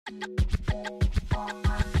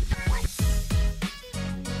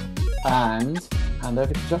And hand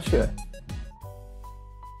over to Joshua.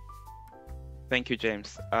 Thank you,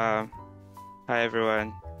 James. Hi,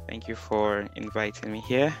 everyone. Thank you for inviting me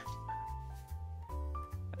here.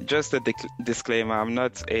 Just a disclaimer, I'm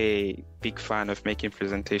not a big fan of making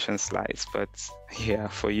presentation slides, but yeah,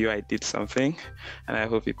 for you, I did something, and I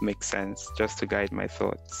hope it makes sense just to guide my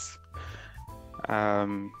thoughts.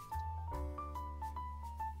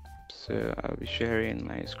 So I'll be sharing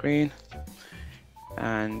my screen,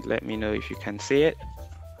 and let me know if you can see it.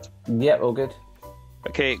 Yeah, all good.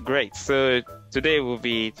 Okay, great. So today we'll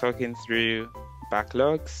be talking through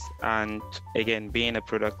backlogs, and again, being a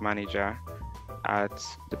product manager at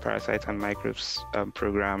the Parasite and Microbes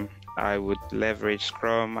program, I would leverage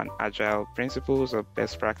Scrum and Agile principles or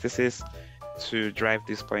best practices to drive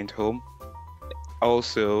this point home.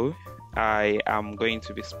 Also, I am going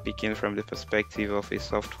to be speaking from the perspective of a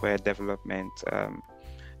software development,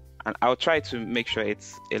 and I'll try to make sure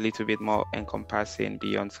it's a little bit more encompassing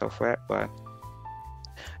beyond software, but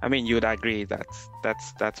I mean, you would agree that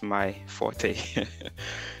that's my forte.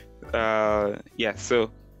 Yeah,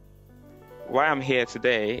 so why I'm here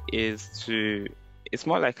today is it's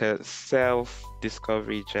more like a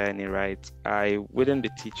self-discovery journey, right? I wouldn't be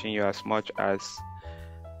teaching you as much as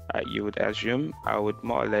you would assume. I would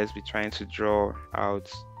more or less be trying to draw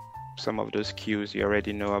out some of those cues you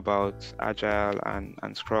already know about Agile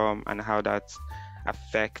and Scrum and how that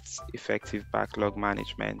affects effective backlog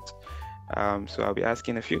management. So I'll be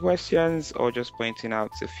asking a few questions or just pointing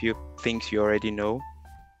out a few things you already know,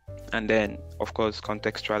 and then, of course,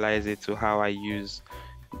 contextualize it to how I use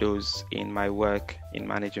those in my work in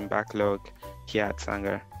managing backlog here at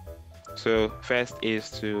Sanger. So first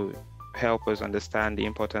is to help us understand the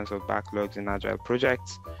importance of backlogs in Agile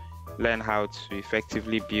projects, learn how to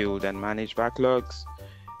effectively build and manage backlogs,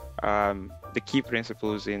 the key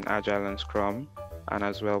principles in Agile and Scrum, and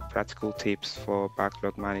as well practical tips for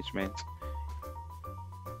backlog management.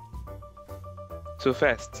 So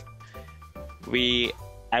first,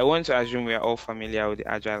 I want to assume we are all familiar with the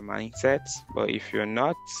Agile mindset, but if you're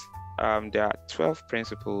not, there are 12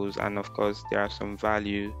 principles, and of course, there are some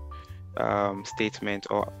value statement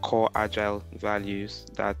or core Agile values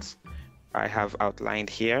that I have outlined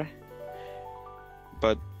here.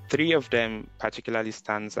 But 3 of them particularly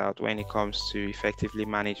stands out when it comes to effectively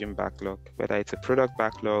managing backlog, whether it's a product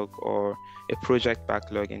backlog or a project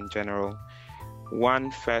backlog in general.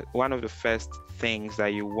 One of the first things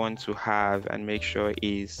that you want to have and make sure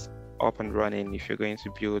is up and running if you're going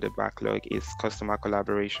to build a backlog is customer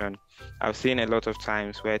collaboration. I've seen a lot of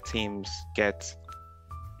times where teams get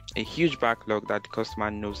a huge backlog that the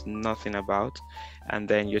customer knows nothing about, and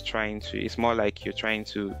then it's more like you're trying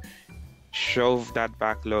to shove that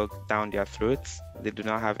backlog down their throats. They do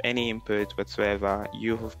not have any input whatsoever.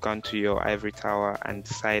 You have gone to your ivory tower and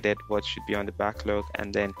decided what should be on the backlog,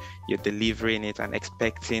 and then you're delivering it and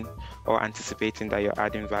expecting or anticipating that you're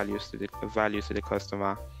adding value to the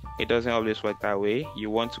customer. It doesn't always work that way. You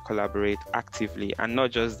want to collaborate actively, and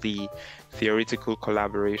not just the theoretical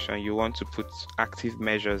collaboration. You want to put active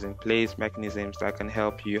measures in place, mechanisms that can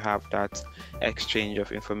help you have that exchange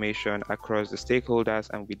of information across the stakeholders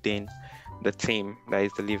and within the team that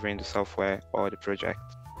is delivering the software or the project.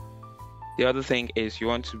 The other thing is you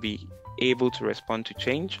want to be able to respond to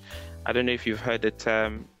change. I don't know if you've heard the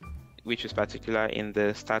term, which is particular in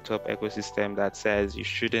the startup ecosystem, that says you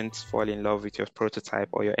shouldn't fall in love with your prototype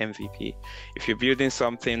or your MVP. If you're building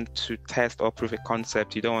something to test or prove a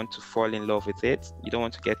concept, you don't want to fall in love with it. You don't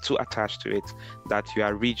want to get too attached to it that you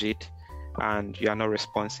are rigid and you are not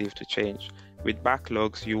responsive to change. With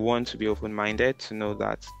backlogs, you want to be open-minded to know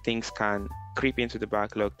that things can creep into the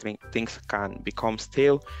backlog, things can become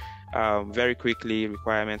stale very quickly,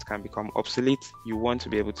 requirements can become obsolete. You want to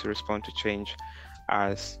be able to respond to change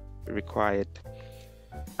as required.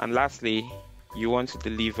 And lastly, you want to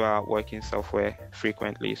deliver working software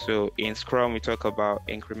frequently. So in Scrum, we talk about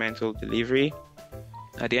incremental delivery.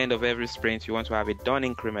 At the end of every sprint, you want to have a done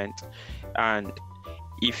increment, and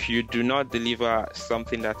if you do not deliver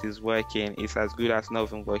something that is working, it's as good as not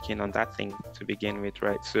even working on that thing to begin with,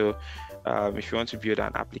 right? So if you want to build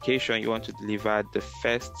an application, you want to deliver the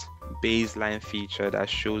first baseline feature that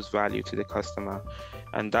shows value to the customer.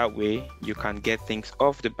 And that way you can get things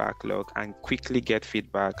off the backlog and quickly get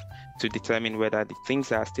feedback to determine whether the things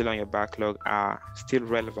that are still on your backlog are still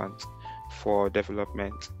relevant for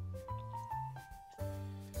development.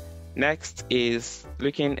 Next is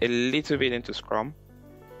looking a little bit into Scrum.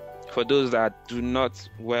 For those that do not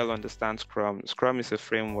well understand Scrum, Scrum is a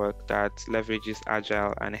framework that leverages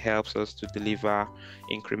Agile and helps us to deliver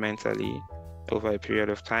incrementally. over a period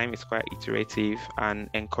of time. It's quite iterative and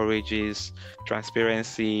encourages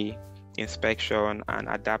transparency, inspection, and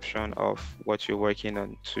adaptation of what you're working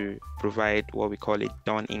on to provide what we call a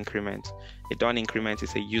done increment. A done increment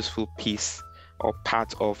is a useful piece or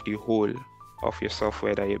part of the whole of your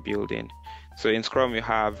software that you're building. So in Scrum, you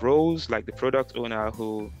have roles like the product owner,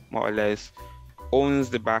 who more or less owns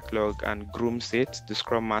the backlog and grooms it, the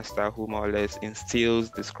Scrum Master, who more or less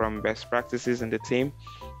instills the Scrum best practices in the team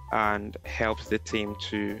and helps the team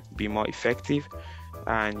to be more effective.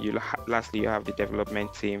 And lastly, you have the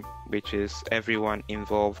development team, which is everyone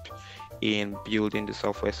involved in building the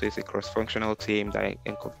software. So it's a cross-functional team that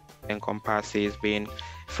encompasses being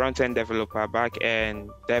front-end developer, back-end,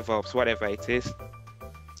 DevOps, whatever it is,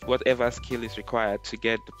 whatever skill is required to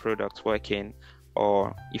get the product working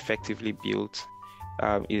or effectively built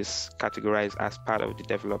is categorized as part of the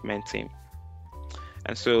development team.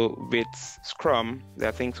 And so with Scrum, there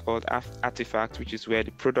are things called artifacts, which is where the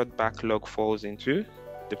product backlog falls into.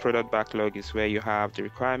 The product backlog is where you have the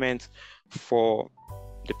requirements for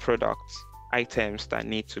the product items that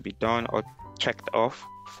need to be done or checked off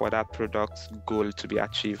for that product's goal to be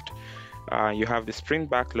achieved. You have the sprint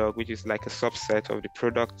backlog, which is like a subset of the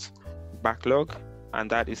product backlog, and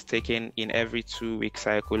that is taken in every 2-week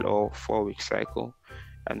cycle or 4-week cycle.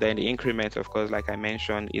 And then the increment, of course, like I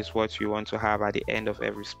mentioned, is what you want to have at the end of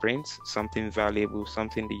every sprint, something valuable,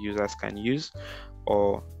 something the users can use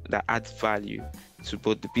or that adds value to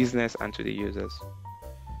both the business and to the users.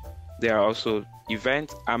 There are also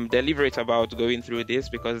events. I'm deliberate about going through this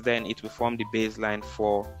because then it will form the baseline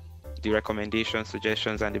for the recommendations,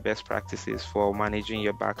 suggestions, and the best practices for managing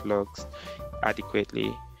your backlogs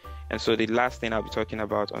adequately. And so the last thing I'll be talking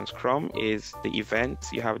about on Scrum is the event.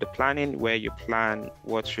 You have the planning, where you plan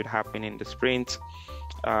what should happen in the sprint.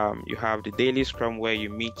 You have the daily Scrum, where you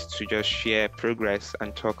meet to just share progress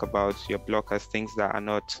and talk about your blockers, things that are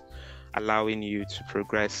not allowing you to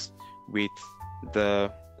progress with the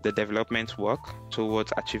development work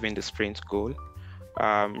towards achieving the sprint goal.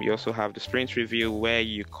 You also have the sprint review, where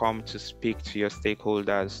you come to speak to your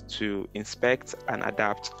stakeholders to inspect and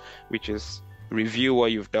adapt, which is review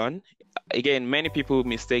what you've done. Again, many people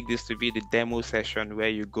mistake this to be the demo session where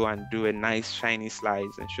you go and do a nice shiny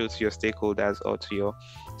slides and show to your stakeholders or to your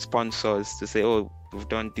sponsors to say, oh, we've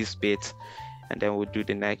done this bit and then we'll do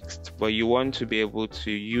the next. But you want to be able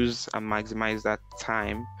to use and maximize that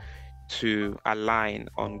time to align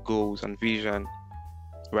on goals and vision,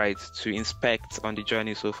 right? To inspect on the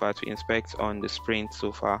journey so far, to inspect on the sprint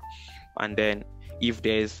so far. And then if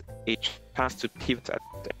there's a chance to pivot at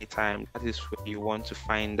any time, that is where you want to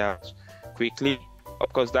find out quickly.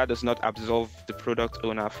 Of course, that does not absolve the product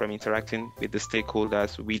owner from interacting with the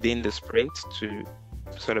stakeholders within the sprint to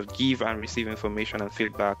sort of give and receive information and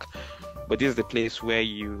feedback. But this is the place where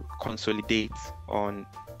you consolidate on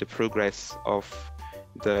the progress of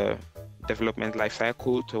the development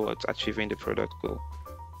lifecycle towards achieving the product goal.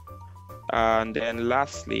 And then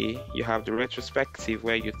lastly, you have the retrospective,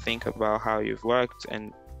 where you think about how you've worked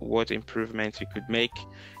and what improvements you could make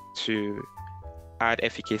to add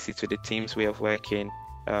efficacy to the team's way of working,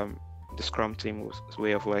 the Scrum team's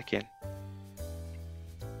way of working.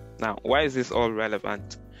 Now, why is this all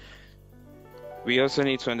relevant? We also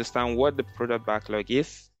need to understand what the product backlog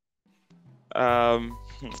is.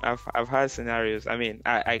 I've had scenarios. I mean,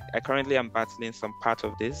 I currently am battling some part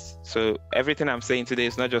of this. So everything I'm saying today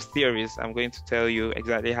is not just theories. I'm going to tell you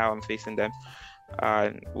exactly how I'm facing them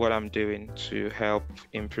and what I'm doing to help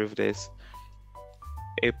improve this.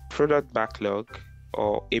 A product backlog,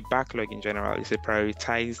 or a backlog in general, is a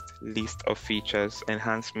prioritized list of features,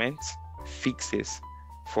 enhancements, fixes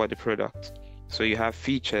for the product. So you have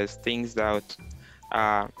features, things that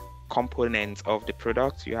are components of the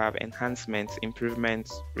product. You have enhancements,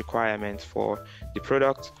 improvements, requirements for the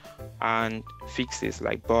product, and fixes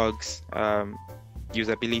like bugs,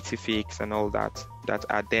 usability fix, and all that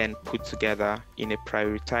are then put together in a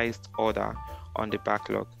prioritized order on the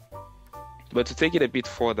backlog. But to take it a bit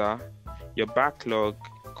further, your backlog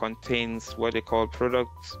contains what they call product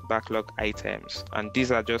backlog items, and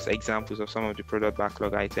these are just examples of some of the product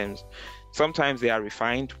backlog items. Sometimes they are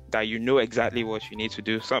refined, that you know exactly what you need to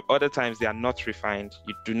do. Some other times they are not refined,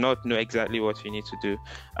 you do not know exactly what you need to do.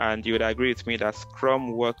 And you would agree with me that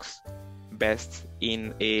Scrum works best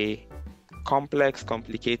in a complex,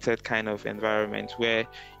 complicated kind of environment where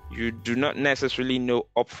you do not necessarily know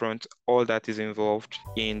upfront all that is involved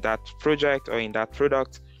in that project or in that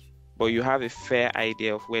product, but you have a fair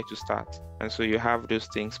idea of where to start. And so you have those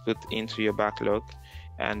things put into your backlog,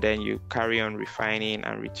 and then you carry on refining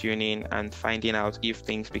and retuning and finding out if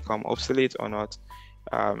things become obsolete or not,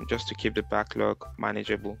 just to keep the backlog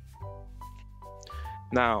manageable.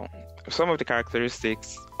 Now, some of the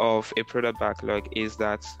characteristics of a product backlog is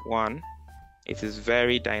that one, it is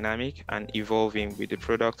very dynamic and evolving with the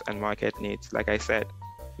product and market needs. Like I said,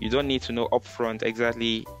 you don't need to know upfront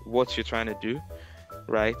exactly what you're trying to do,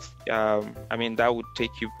 right? I mean, that would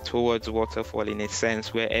take you towards waterfall in a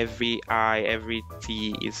sense where every I, every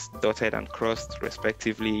T is dotted and crossed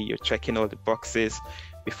respectively. You're checking all the boxes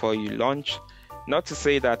before you launch. Not to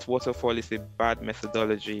say that waterfall is a bad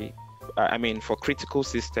methodology. I mean, for critical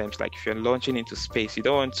systems, like if you're launching into space, you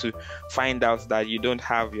don't want to find out that you don't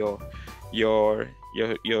have your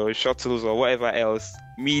shuttles or whatever else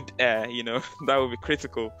mid-air, that would be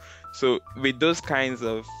critical. So with those kinds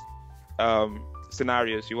of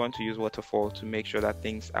scenarios, you want to use waterfall to make sure that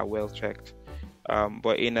things are well checked.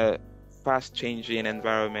 But in a fast changing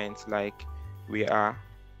environment like we are,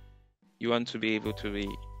 you want to be able to be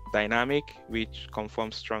dynamic, which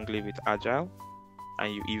conforms strongly with Agile,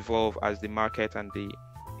 and you evolve as the market and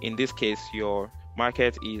in this case, your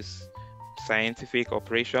market is scientific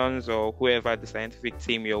operations or whoever the scientific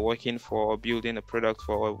team you're working for or building a product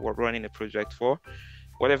for or running a project for,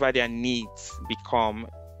 whatever their needs become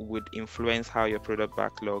would influence how your product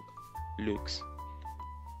backlog looks.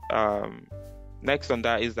 Next on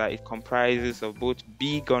that is that it comprises of both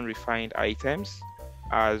big unrefined items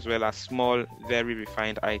as well as small, very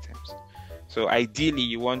refined items. So ideally,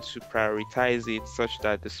 you want to prioritize it such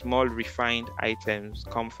that the small refined items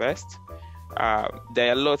come first.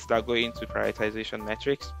 There are lots that go into prioritization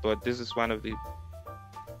metrics, but this is one of the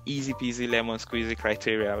easy peasy lemon squeezy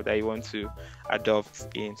criteria that you want to adopt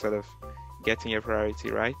in sort of getting your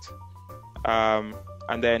priority right.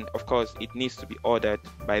 And then, of course, it needs to be ordered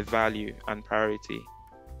by value and priority.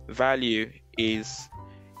 Value is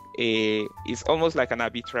almost like an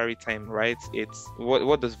arbitrary term, right? It's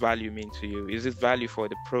what does value mean to you? Is it value for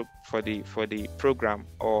the program,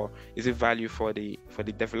 or is it value for the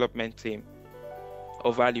development team,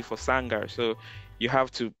 or value for Sangar? So you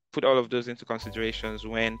have to put all of those into considerations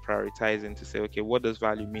when prioritizing to say, okay, what does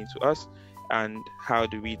value mean to us, and how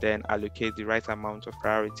do we then allocate the right amount of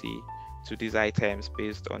priority to these items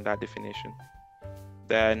based on that definition?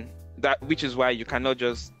 Then which is why you cannot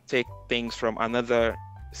just take things from another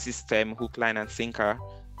system, hook, line, and sinker,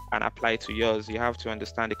 and apply to yours. You have to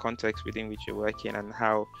understand the context within which you're working and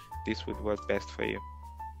how this would work best for you.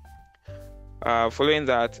 Following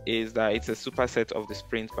that is that it's a superset of the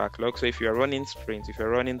sprint backlog. So if you're running sprints, if you're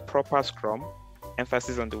running proper Scrum,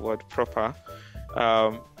 emphasis on the word proper,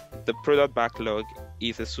 the product backlog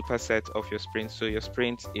is a superset of your sprint. So your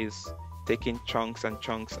sprint is taking chunks and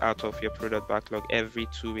chunks out of your product backlog every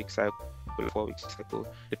 2 week cycle, 4 week cycle,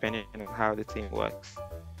 depending on how the team works.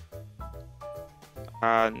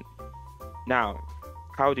 And now,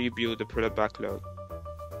 how do you build the product backlog?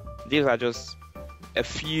 These are just a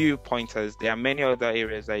few pointers. There are many other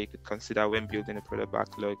areas that you could consider when building a product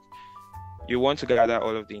backlog. You want to gather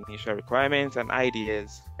all of the initial requirements and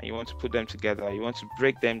ideas, and you want to put them together. You want to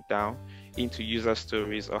break them down into user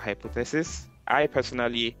stories or hypotheses. I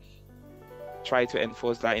personally try to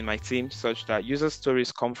enforce that in my team, such that user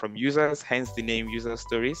stories come from users, hence the name user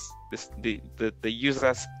stories. The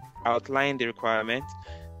users outline the requirement,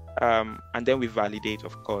 and then we validate,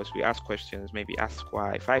 of course. We ask questions, maybe ask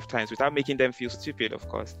why 5 times without making them feel stupid, of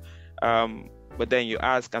course. But then you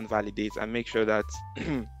ask and validate and make sure that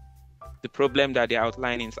the problem that they're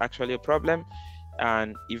outlining is actually a problem,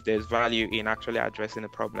 and if there's value in actually addressing a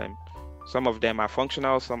problem. Some of them are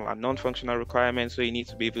functional, some are non-functional requirements, so you need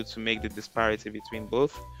to be able to make the disparity between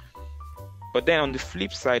both. But then on the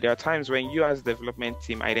flip side, there are times when you as the development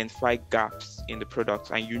team identify gaps in the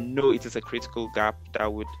product, and you know it is a critical gap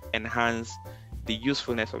that would enhance the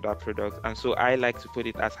usefulness of that product. And so I like to put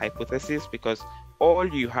it as hypothesis, because all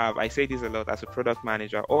you have, I say this a lot as a product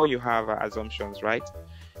manager, all you have are assumptions, right?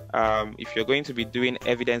 If you're going to be doing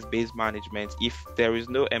evidence-based management, if there is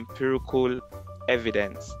no empirical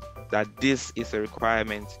evidence that this is a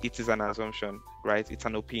requirement, it is an assumption, right? It's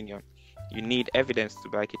an opinion. You need evidence to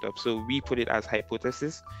back it up. So we put it as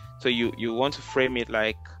hypothesis. So you want to frame it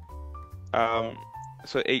like,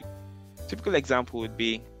 so a typical example would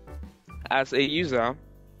be, as a user,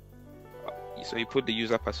 so you put the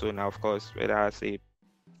user persona, of course, whether as a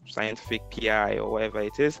scientific PI or whatever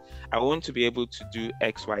it is, I want to be able to do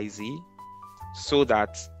XYZ so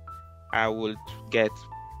that I will get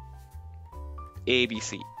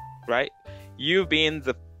ABC, right? You being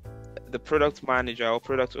the product manager or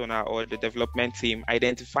product owner or the development team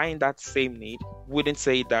identifying that same need wouldn't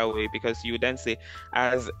say it that way, because you would then say,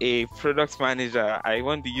 as a product manager, I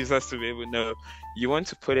want the users to be able to know. You want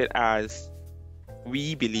to put it as,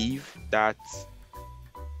 we believe that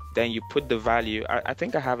Then you put the value. I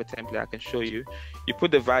think I have a template I can show you. You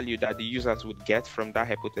put the value that the users would get from that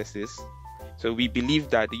hypothesis. So we believe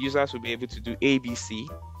that the users will be able to do A, B, C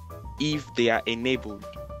if they are enabled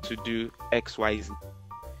to do X, Y, Z.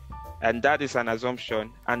 And that is an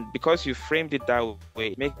assumption. And because you framed it that way,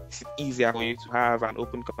 it makes it easier for you to have an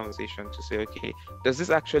open conversation to say, okay, does this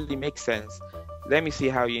actually make sense? Let me see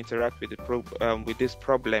how you interact with the with this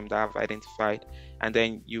problem that I've identified. And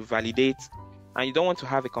then you validate, and you don't want to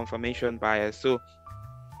have a confirmation bias. So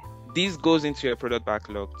this goes into your product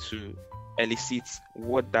backlog to elicit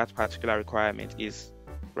what that particular requirement is,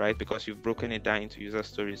 right? Because you've broken it down into user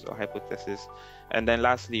stories or hypotheses. And then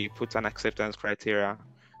lastly, you put an acceptance criteria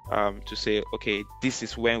to say, okay, this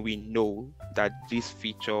is when we know that this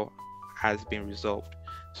feature has been resolved.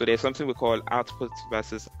 So there's something we call output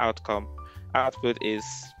versus outcome. Output is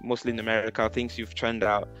mostly numerical, things you've churned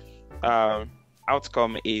out.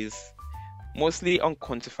 Outcome is mostly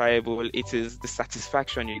unquantifiable. It is the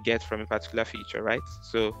satisfaction you get from a particular feature, right?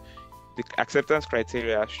 So the acceptance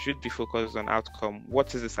criteria should be focused on outcome.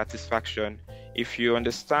 What is the satisfaction? If you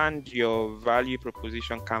understand your value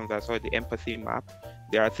proposition canvas or the empathy map,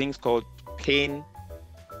 there are things called pain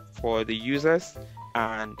for the users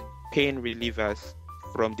and pain relievers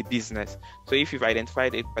from the business. So if you've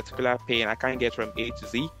identified a particular pain I can't get from A to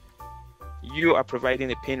Z, you are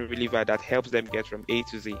providing a pain reliever that helps them get from A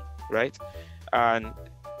to Z, right? And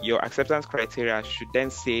your acceptance criteria should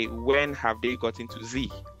then say, when have they gotten to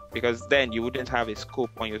Z? Because then you wouldn't have a scope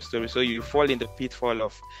on your story. So you fall in the pitfall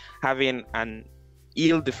of having an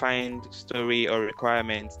ill-defined story or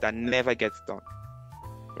requirement that never gets done,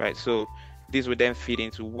 right? So this would then feed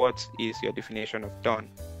into what is your definition of done.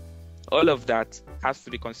 All of that has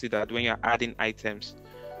to be considered when you're adding items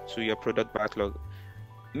to your product backlog.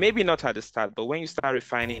 Maybe not at the start, but when you start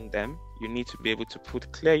refining them, you need to be able to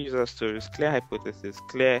put clear user stories, clear hypotheses,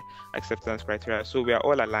 clear acceptance criteria, so we are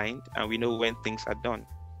all aligned and we know when things are done.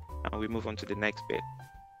 And we move on to the next bit.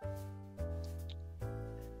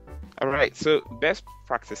 All right, so best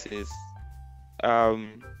practices.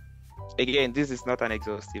 Again, this is not an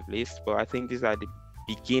exhaustive list, but I think these are the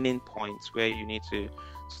beginning points where you need to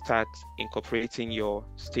start incorporating your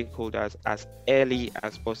stakeholders as early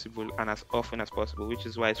as possible and as often as possible, which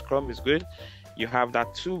is why Scrum is good. You have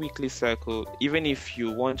that 2 weekly circle. Even if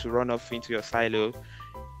you want to run off into your silo,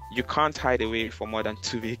 you can't hide away for more than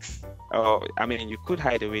 2 weeks. I mean, you could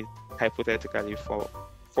hide away hypothetically for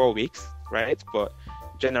 4 weeks, right? But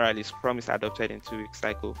generally, Scrum is adopted in 2 week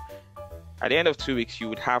cycle. At the end of 2 weeks, you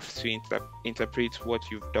would have to interpret what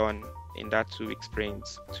you've done in that 2 week sprint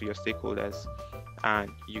to your stakeholders, and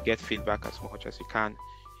you get feedback as much as you can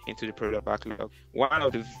into the product backlog. One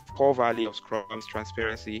of the core values of Scrum is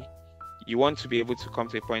transparency. You want to be able to come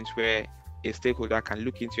to a point where a stakeholder can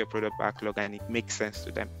look into your product backlog and it makes sense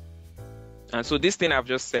to them. And so this thing I've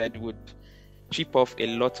just said would chip off a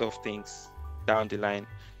lot of things down the line.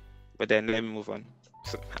 But then let me move on.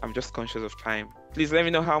 So I'm just conscious of time. Please let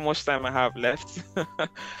me know how much time I have left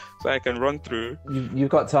so I can run through. You've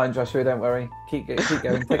got time, Joshua. Don't worry. Keep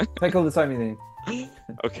going. Take all the time you need.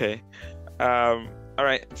 Okay. All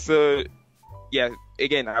right. So yeah,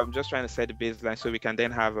 again, I'm just trying to set the baseline so we can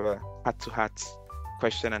then have a heart-to-heart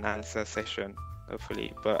question and answer session,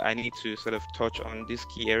 hopefully. But I need to sort of touch on these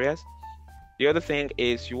key areas. The other thing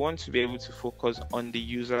is you want to be able to focus on the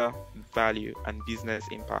user value and business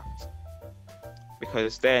impact,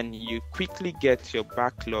 because then you quickly get your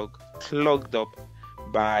backlog clogged up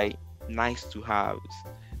by nice to haves,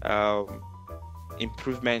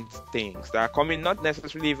 improvement things that are coming not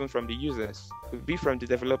necessarily even from the users, could be from the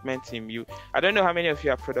development team. I don't know how many of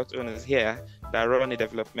you are product owners here that run a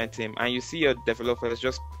development team, and you see your developers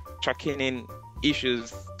just chucking in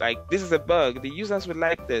issues like, this is a bug, the users would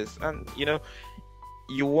like this, and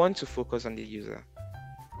you want to focus on the user.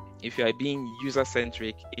 If you are being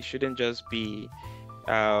user-centric, it shouldn't just be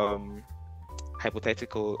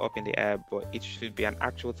hypothetical up in the air, but it should be an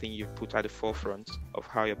actual thing you put at the forefront of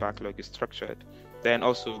how your backlog is structured. Then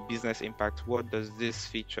also business impact. What does this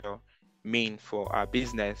feature mean for our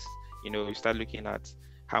business? You start looking at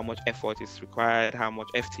how much effort is required, how much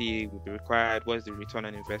FTE will be required, what's the return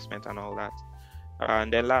on investment and all that.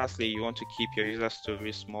 And then lastly, you want to keep your user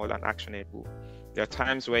stories small and actionable. There are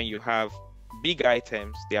times when you have big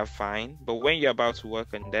items, they are fine, but when you're about to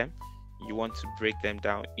work on them, you want to break them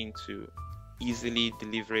down into easily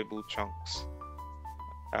deliverable chunks.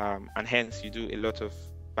 And hence you do a lot of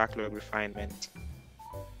backlog refinement.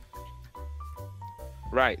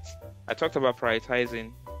 Right, I talked about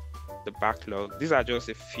prioritizing the backlog. These are just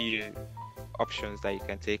a few options that you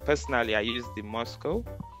can take. Personally, I use the must go,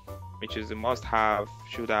 which is the must have,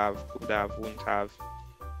 should have, could have, won't have.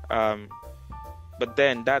 But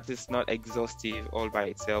then that is not exhaustive all by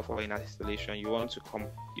itself or in isolation. You want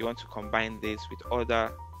to combine this with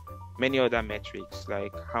many other metrics,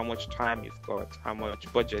 like how much time you've got, how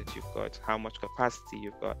much budget you've got, how much capacity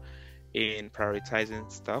you've got in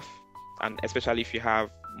prioritizing stuff. And especially if you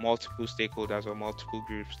have multiple stakeholders or multiple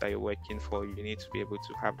groups that you're working for, you need to be able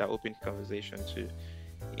to have that open conversation to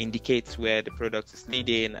indicate where the product is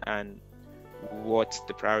leading and what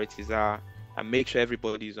the priorities are, and make sure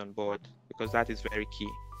everybody is on board, because that is very key.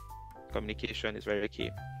 Communication is very key.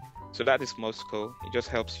 So that is Moscow. It just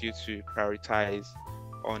helps you to prioritize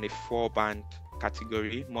on a 4-band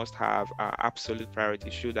category. Must have, absolute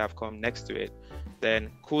priority, should have come next to it.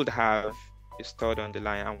 Then could have is third on the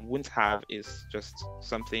line, and wouldn't have is just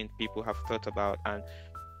something people have thought about. And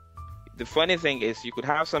the funny thing is, you could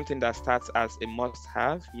have something that starts as a must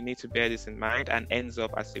have, you need to bear this in mind, and ends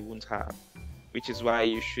up as a won't have, which is why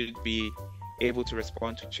you should be able to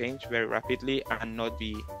respond to change very rapidly and not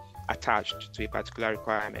be attached to a particular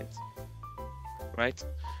requirement, right?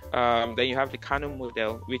 Then you have the Kano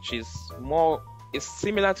model, which is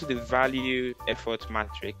similar to the value effort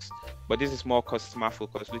matrix, but this is more customer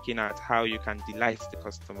focused, looking at how you can delight the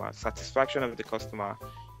customer. Satisfaction of the customer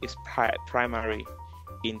is primary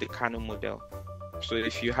in the Kano model. So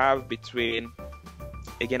if you have between,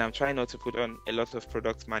 again, I'm trying not to put on a lot of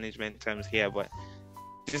product management terms here, but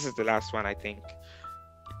this is the last one, I think.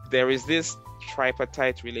 There is this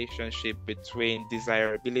tripartite relationship between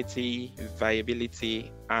desirability,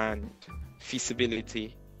 viability, and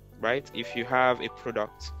feasibility, right? If you have a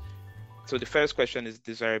product, so the first question is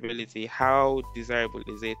desirability. How desirable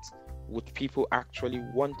is it? Would people actually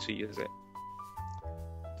want to use it?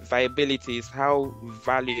 Viability is how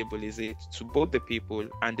valuable is it to both the people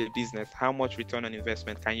and the business? How much return on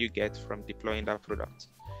investment can you get from deploying that product?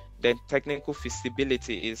 Then technical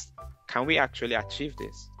feasibility is, can we actually achieve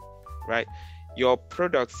this, right? Your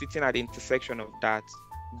product sitting at the intersection of that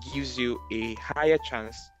gives you a higher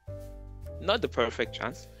chance, not the perfect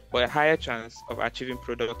chance, but a higher chance of achieving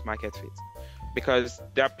product market fit. Because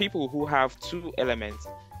there are people who have 2 elements.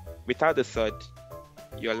 Without the third,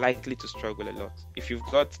 you're likely to struggle a lot. If you've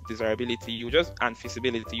got desirability, and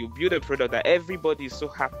feasibility, you build a product that everybody is so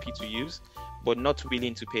happy to use, but not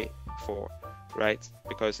willing to pay for, right?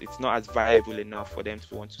 Because it's not as viable enough for them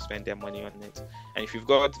to want to spend their money on it. And if you've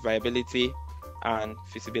got viability and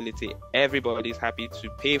feasibility, everybody is happy to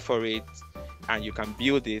pay for it, and you can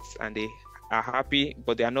build it, and they are happy,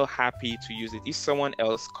 but they are not happy to use it. If someone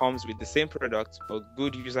else comes with the same product but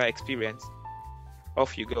good user experience,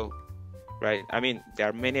 off you go, right? I mean, there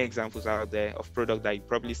are many examples out there of product that you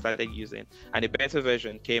probably started using and a better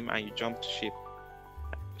version came and you jumped ship.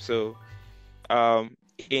 So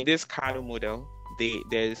in this Kano model,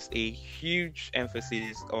 there's a huge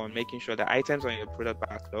emphasis on making sure that items on your product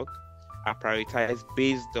backlog are prioritized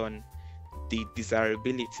based on the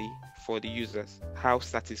desirability for the users. How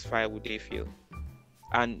satisfied would they feel?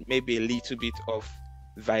 And maybe a little bit of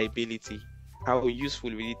viability. How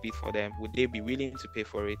useful will it be for them? Would they be willing to pay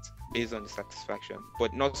for it based on the satisfaction?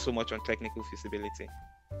 But not so much on technical feasibility.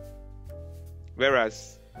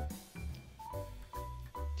 Whereas,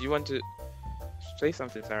 do you want to say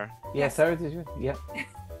something, Sarah? Yeah, Sarah, did you? Yeah.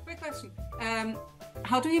 Quick question.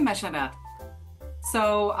 How do you measure that?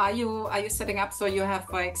 So are you setting up, so you have,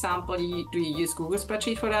 for example, do you use Google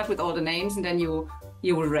spreadsheet for that with all the names, and then you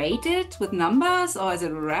rate it with numbers, or is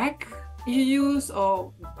it a rack you use,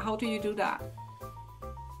 or how do you do that?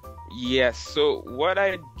 Yes, so what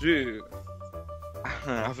I do,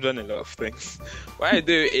 I've done a lot of things. What I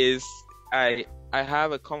do is I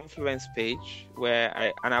have a Confluence page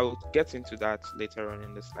where I will get into that later on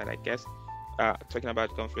in the slide, I guess, talking about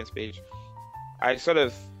the Confluence page. I sort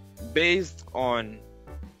of, based on,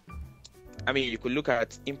 I mean, you could look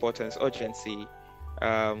at importance, urgency,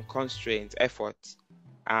 constraints, effort,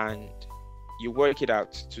 and you work it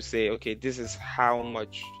out to say, okay, this is how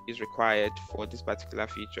much is required for this particular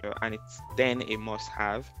feature, and it's then a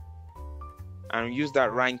must-have, and use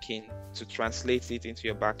that ranking to translate it into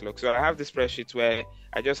your backlog. So I have this spreadsheet where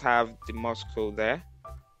I just have the must code there,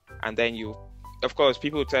 and then of course,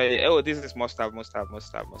 people tell you, oh, this is must-have, must-have,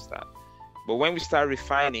 must-have, must-have. But when we start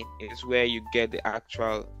refining, is where you get the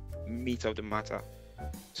actual meat of the matter.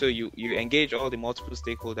 So you engage all the multiple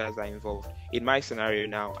stakeholders that are involved. In my scenario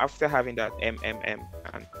now, after having that MMM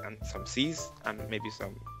and some C's and maybe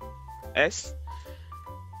some S,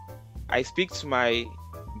 I speak to my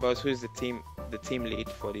boss, who is the team lead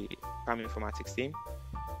for the PAM Informatics team,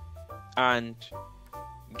 and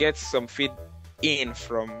get some feed in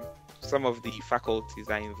from some of the faculties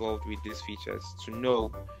that are involved with these features to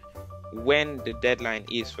know when the deadline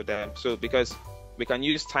is for them. So because we can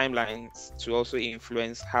use timelines to also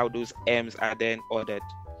influence how those M's are then ordered.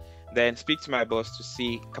 Then speak to my boss to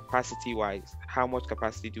see capacity-wise, how much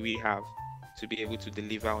capacity do we have to be able to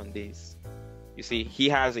deliver on this. You see, he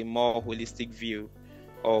has a more holistic view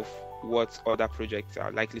of what other projects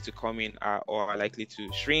are likely to come in or are likely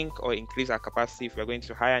to shrink or increase our capacity. If we're going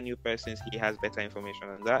to hire new persons, he has better information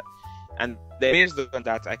on that. And then based on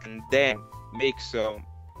that, I can then make some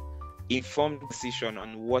informed decision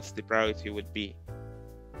on what the priority would be.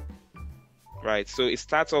 Right. So it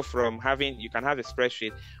starts off from you can have a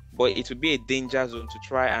spreadsheet, but it would be a danger zone to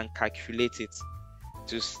try and calculate it,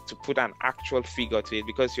 to put an actual figure to it,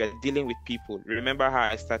 because you are dealing with people. Remember how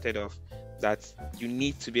I started off, that you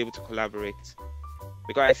need to be able to collaborate.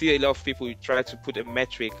 Because I see a lot of people who try to put a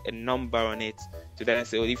metric, a number on it, to then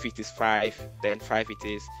say, oh, if it is 5, then 5 it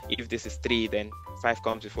is. If this is 3, then 5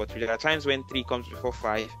 comes before 3. There are times when 3 comes before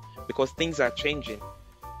 5, because things are changing.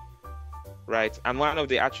 Right? And one of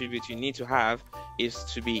the attributes you need to have is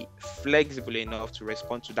to be flexible enough to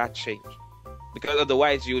respond to that change. Because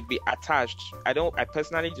otherwise you would be attached. I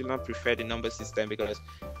personally do not prefer the number system, because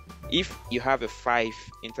if you have a 5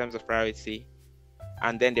 in terms of priority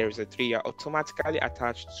and then there is a 3, you're automatically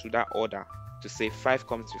attached to that order to say 5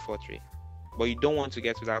 comes before 3. But you don't want to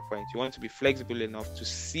get to that point. You want to be flexible enough to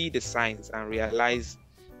see the signs and realize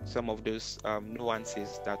some of those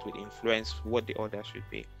nuances that would influence what the order should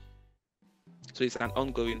be. So it's an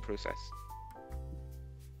ongoing process.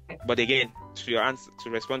 But again, to your answer, to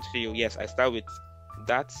respond to you, yes, I start with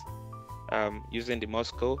that using the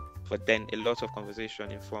Moscow, but then a lot of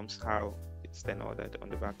conversation informs how it's then ordered on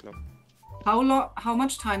the backlog. How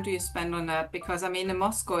much time do you spend on that? Because I mean, the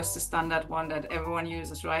Moscow is the standard one that everyone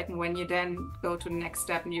uses, right? And when you then go to the next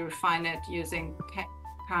step and you refine it using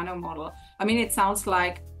Kano model, I mean, it sounds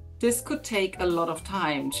like this could take a lot of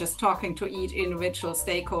time, just talking to each individual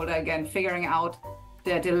stakeholder again, figuring out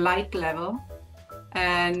their delight level.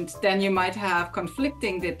 And then you might have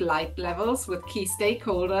conflicting delight levels with key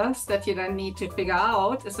stakeholders that you then need to figure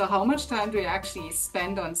out. So how much time do you actually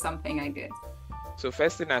spend on something like this? So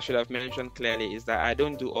first thing I should have mentioned clearly is that I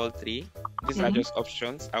don't do all 3. These are just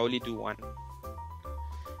options. I only do 1.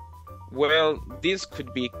 Well, this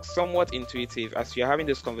could be somewhat intuitive. As you're having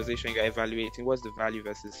this conversation, you're evaluating what's the value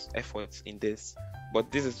versus effort in this.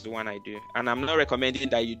 But this is the one I do. And I'm not recommending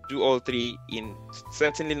that you do all 3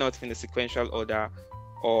 certainly not in a sequential order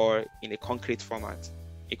or in a concrete format.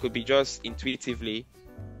 It could be just intuitively,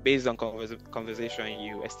 based on conversation,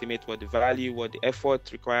 you estimate what the value, what the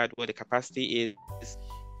effort required, what the capacity is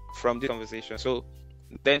from the conversation. So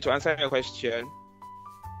then to answer your question,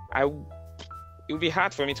 it would be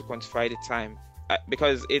hard for me to quantify the time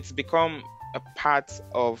because it's become a part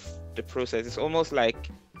of the process. It's almost like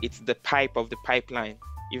it's the pipe of the pipeline,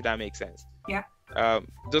 if that makes sense. Yeah.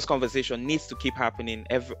 Those conversations needs to keep happening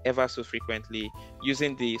ever so frequently,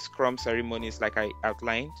 using the Scrum ceremonies like I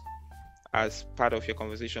outlined as part of your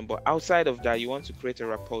conversation. But outside of that, you want to create a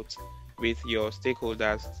rapport with your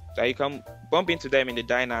stakeholders that you can bump into them in the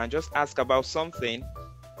diner and just ask about something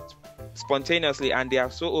spontaneously, and they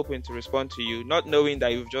are so open to respond to you, not knowing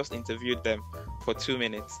that you've just interviewed them for 2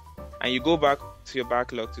 minutes. And you go back to your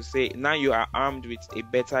backlog to say, now you are armed with a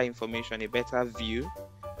better information, a better view,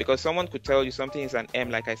 because someone could tell you something is an M,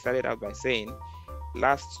 like I started out by saying,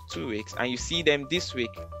 last 2 weeks, and you see them this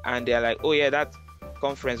week and they're like, oh yeah, that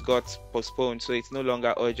conference got postponed, so it's no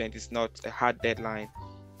longer urgent, it's not a hard deadline.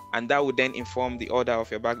 And that would then inform the order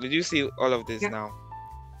of your backlog. Did you see all of this now?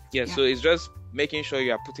 Yeah, so it's just making sure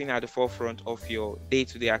you are putting at the forefront of your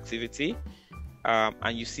day-to-day activity,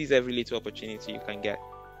 and you seize every little opportunity you can get.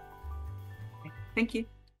 Thank you.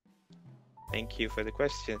 Thank you for the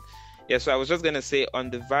question. Yeah, so I was just going to say on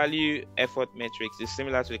the value effort matrix, it's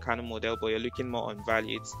similar to the Kano model, but you're looking more on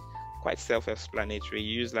value. It's quite self-explanatory.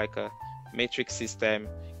 You use like a matrix system.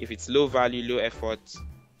 If it's low value, low effort,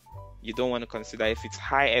 you don't want to consider. If it's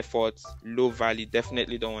high effort, low value,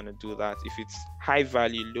 definitely don't want to do that. If it's high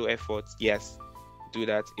value, low effort, yes, do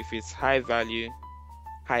that. If it's high value,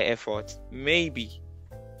 high effort, maybe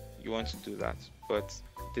you want to do that. But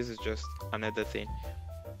this is just another thing.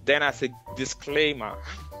 Then as a disclaimer,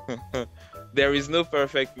 there is no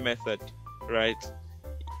perfect method, right?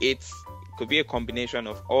 It could be a combination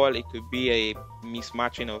of all. It could be a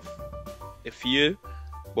mismatching of a few.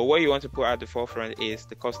 But what you want to put at the forefront is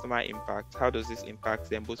the customer impact. How does this impact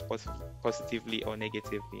them both positively or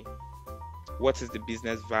negatively? What is the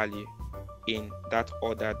business value in that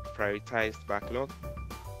ordered, prioritized backlog?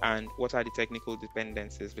 And what are the technical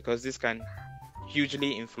dependencies? Because this can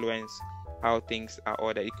hugely influence how things are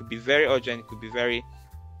ordered. It could be very urgent. It could be very...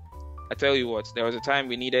 I tell you what, there was a time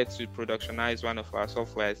we needed to productionize one of our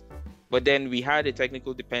softwares, But then we had a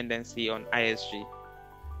technical dependency on ISG.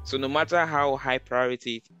 So no matter how high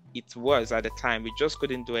priority it was at the time, we just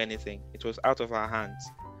couldn't do anything. It was out of our hands.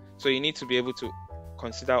 So you need to be able to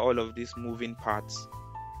consider all of these moving parts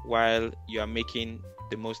while you are making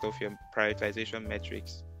the most of your prioritization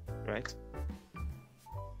metrics, right?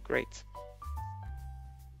 Great.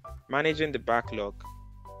 Managing the backlog.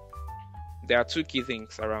 There are two key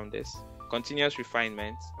things around this: continuous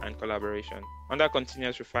refinement and collaboration. Under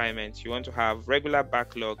continuous refinement, you want to have regular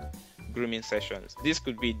backlog grooming sessions. This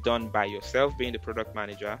could be done by yourself, being the product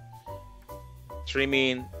manager,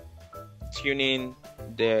 trimming, tuning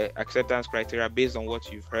the acceptance criteria based on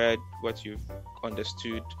what you've heard, what you've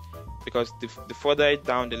understood, because the further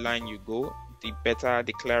down the line you go, the better,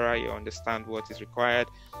 the clearer you understand what is required,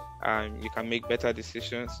 and you can make better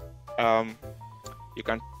decisions. You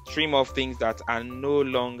can trim off things that are no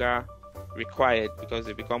longer required because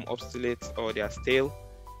they become obsolete or they are stale.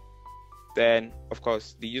 Then, of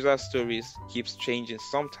course, the user stories keeps changing.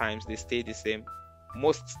 Sometimes they stay the same.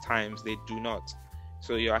 Most times they do not.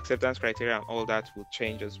 So your acceptance criteria and all that will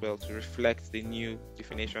change as well to reflect the new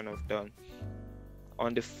definition of done.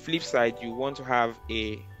 On the flip side, you want to have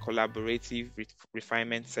a collaborative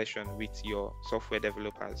refinement session with your software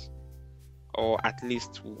developers, or at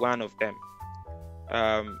least one of them.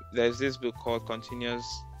 There's this book called Continuous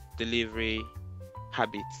Delivery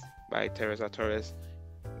Habits by Teresa Torres.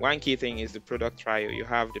 One key thing is the product trio. You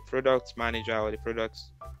have the product manager or the product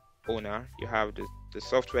owner, you have the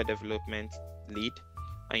software development lead,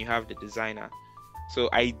 and you have the designer. So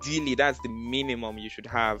ideally, that's the minimum you should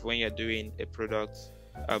have when you're doing a product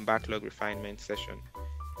backlog refinement session,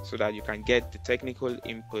 so that you can get the technical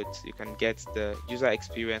input, you can get the user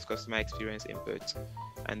experience, customer experience input,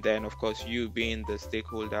 and then of course you being the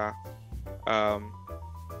stakeholder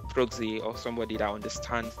proxy or somebody that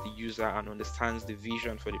understands the user and understands the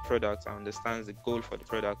vision for the product and understands the goal for the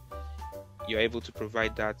product, you're able to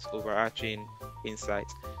provide that overarching insight.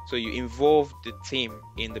 So you involve the team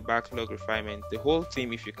in the backlog refinement, the whole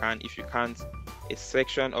team if you can. If you can't, a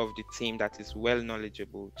section of the team that is well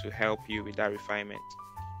knowledgeable to help you with that refinement.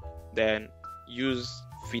 Then use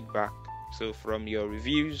feedback. So from your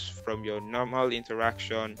reviews, from your normal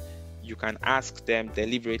interaction, you can ask them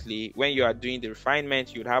deliberately. When you are doing the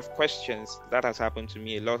refinement, you'd have questions. That has happened to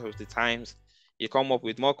me a lot of the times. You come up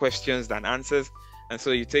with more questions than answers. And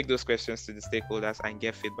so you take those questions to the stakeholders and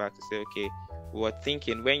get feedback to say, okay, we were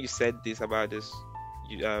thinking when you said this about this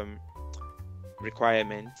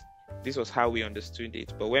requirement, this was how we understood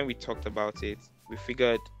it. But when we talked about it, we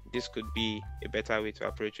figured this could be a better way to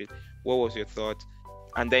approach it. What was your thought?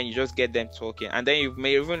 And then you just get them talking. And then you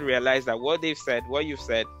may even realize that what they've said, what you've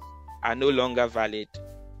said, are no longer valid.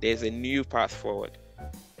 There's a new path forward,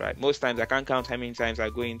 right? Most times I can't count how many times I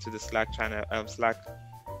go into the Slack channel, Slack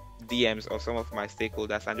DMs of some of my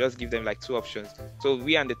stakeholders and just give them like two options. So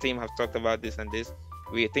we and the team have talked about this and this.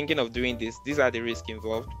 We're thinking of doing this. These are the risks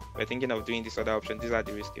involved. We're thinking of doing this other option. These are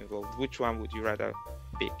the risks involved. Which one would you rather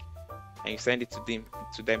pick? And you send it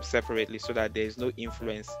to them separately so that there is no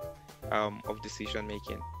influence of decision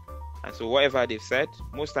making. And so whatever they've said,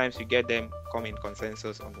 most times you get them come in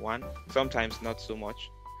consensus on one, sometimes not so much.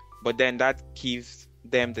 But then that gives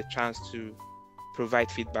them the chance to provide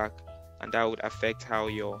feedback, and that would affect how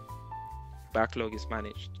your backlog is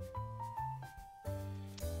managed.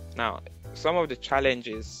 Now, some of the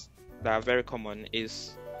challenges that are very common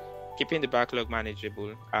is keeping the backlog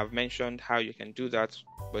manageable. I've mentioned how you can do that,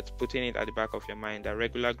 but putting it at the back of your mind that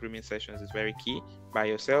regular grooming sessions is very key, by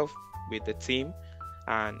yourself, with the team,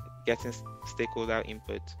 and getting stakeholder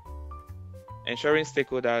input. Ensuring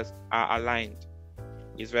stakeholders are aligned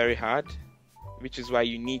is very hard, which is why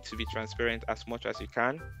you need to be transparent as much as you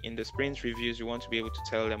can. In the sprint reviews, you want to be able to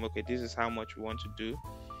tell them, okay, this is how much we want to do.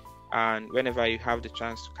 And whenever you have the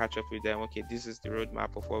chance to catch up with them, okay, this is the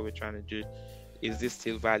roadmap of what we're trying to do. Is this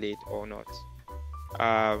still valid or not?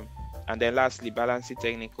 And then lastly, balancing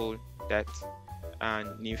technical debt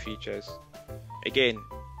and new features. Again,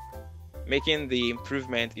 making the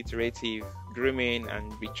improvement iterative, grooming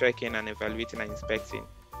and rechecking and evaluating and inspecting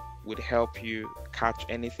would help you catch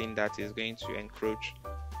anything that is going to encroach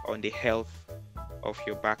on the health of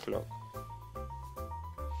your backlog.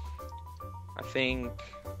 I think,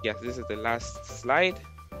 yes, this is the last slide.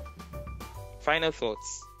 Final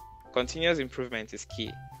thoughts. Continuous improvement is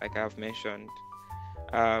key, like I've mentioned.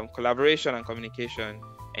 Collaboration and communication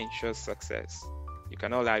ensures success. You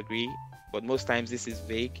can all agree, but most times this is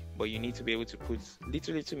vague, but you need to be able to put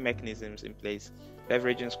little mechanisms in place.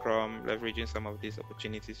 Leveraging Scrum, leveraging some of these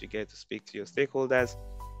opportunities you get to speak to your stakeholders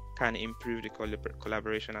can improve the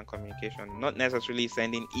collaboration and communication. Not necessarily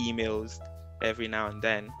sending emails every now and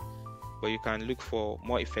then, but you can look for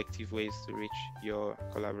more effective ways to reach your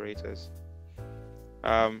collaborators.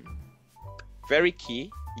 Very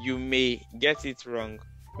key, you may get it wrong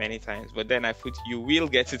many times, but then I put you will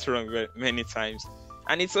get it wrong many times,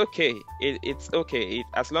 and it's okay. It's okay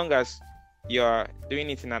as long as you're doing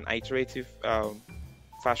it in an iterative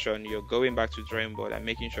fashion. You're going back to drawing board and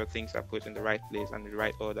making sure things are put in the right place and the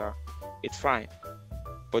right order. It's fine,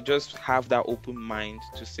 but just have that open mind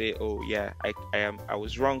to say, oh yeah, I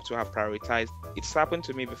was wrong to have prioritized. It's happened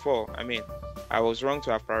to me before. I mean, I was wrong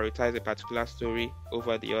to have prioritized a particular story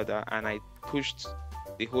over the other, and I pushed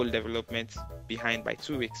the whole development behind by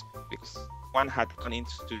 2 weeks because one had gone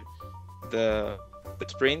into the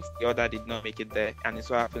sprint, the other did not make it there, and it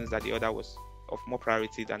so happens that the other was of more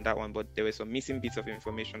priority than that one, but there were some missing bits of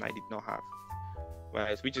information I did not have,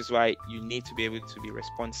 right? Which is why you need to be able to be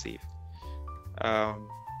responsive.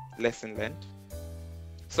 Lesson learned.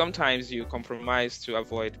 Sometimes you compromise to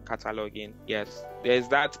avoid cataloging. Yes, there's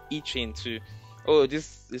that itching to, oh,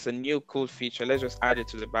 this is a new cool feature, let's just add it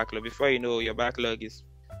to the backlog. Before you know, your backlog is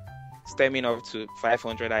stemming up to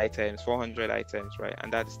 500 items, 400 items, right?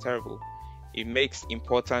 And that is terrible. It makes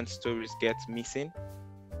important stories get missing.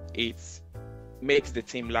 It makes the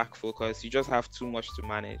team lack focus. You just have too much to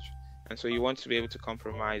manage. And so you want to be able to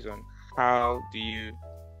compromise on how do you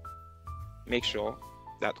make sure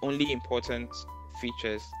that only important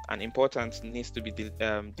features and importance needs to be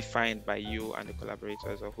defined by you and the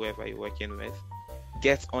collaborators or whoever you're working with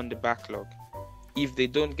get on the backlog. If they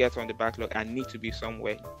don't get on the backlog and need to be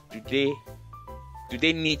somewhere, do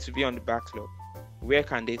they need to be on the backlog? Where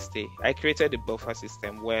can they stay? I created a buffer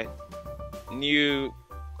system where new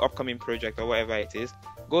upcoming project or whatever it is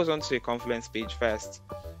goes onto a Confluence page first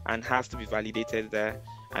and has to be validated there,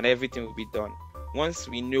 and everything will be done. Once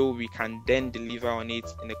we know we can then deliver on it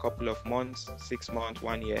in a couple of months, 6 months,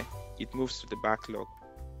 1 year, it moves to the backlog,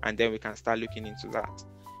 and then we can start looking into that.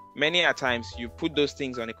 Many a times you put those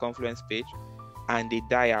things on a Confluence page and they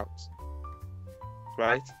die out,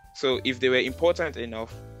 right? So if they were important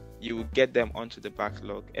enough, you will get them onto the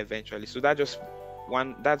backlog eventually. So that's just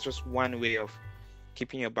one way of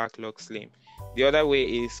keeping your backlog slim. The other way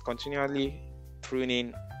is continually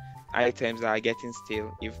pruning items that are getting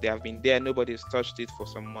stale. If they have been there, nobody's touched it for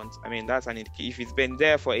some months. I mean, that's an indication. If it's been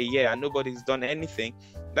there for a year and nobody's done anything,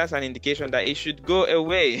 that's an indication that it should go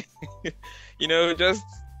away. Just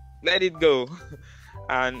let it go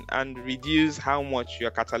and reduce how much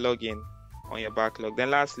you're cataloging on your backlog.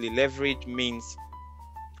 Then lastly, leverage means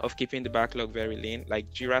of keeping the backlog very lean,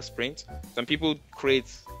 like Jira sprint. Some people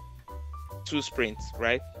create 2 sprints,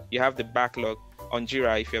 right? You have the backlog on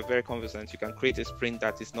Jira. If you're very conversant, you can create a sprint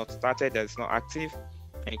that is not started, that is not active,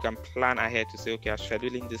 and you can plan ahead to say, okay, I'm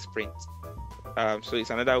scheduling this sprint. So it's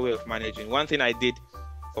another way of managing. One thing I did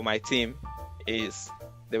for my team is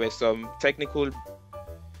there were some technical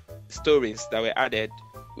stories that were added,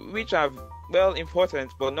 which are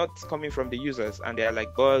important, but not coming from the users, and they are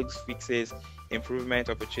like bugs, fixes, improvement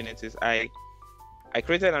opportunities. I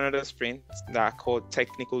created another sprint that are called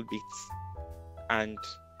technical bits, and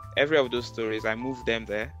every of those stories I moved them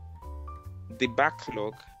there. The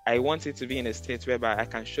backlog, I want it to be in a state whereby I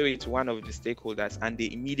can show it to one of the stakeholders and they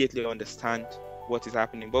immediately understand what is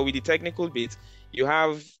happening. But with the technical bits, you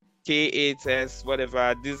have K8s,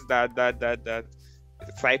 whatever, this, that,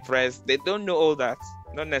 Cypress, they don't know all that,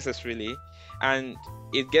 not necessarily, and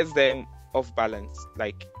it gets them off balance.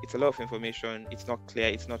 Like, it's a lot of information, it's not clear,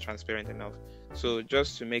 it's not transparent enough. So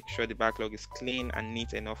just to make sure the backlog is clean and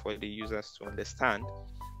neat enough for the users to understand,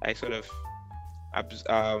 I sort of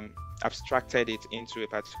abstracted it into a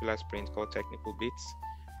particular sprint called technical bits.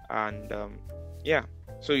 And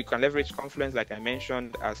so you can leverage Confluence, like I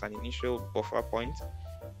mentioned, as an initial buffer point.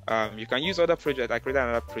 You can use other projects. I created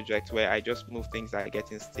another project where I just move things that are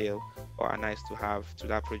getting stale or are nice to have to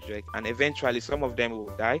that project, and eventually some of them will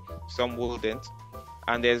die, some wouldn't.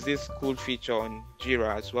 And there's this cool feature on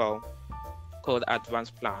Jira as well called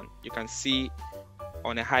Advanced Plan. You can see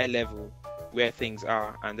on a high level where things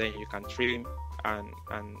are, and then you can trim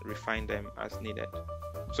and refine them as needed.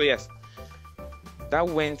 So yes, that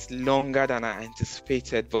went longer than I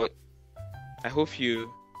anticipated, but I hope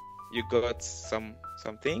you got some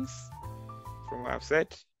things from what I've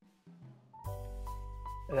said.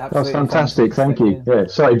 That's fantastic. Thank you. Yeah.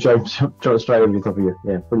 Sorry, Joe, jump straight over the top of you.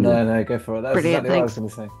 Yeah. Brilliant. No, go for it. That's brilliant. Exactly what I was going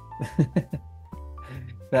to say.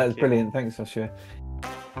 That was brilliant. Thanks, Joshua.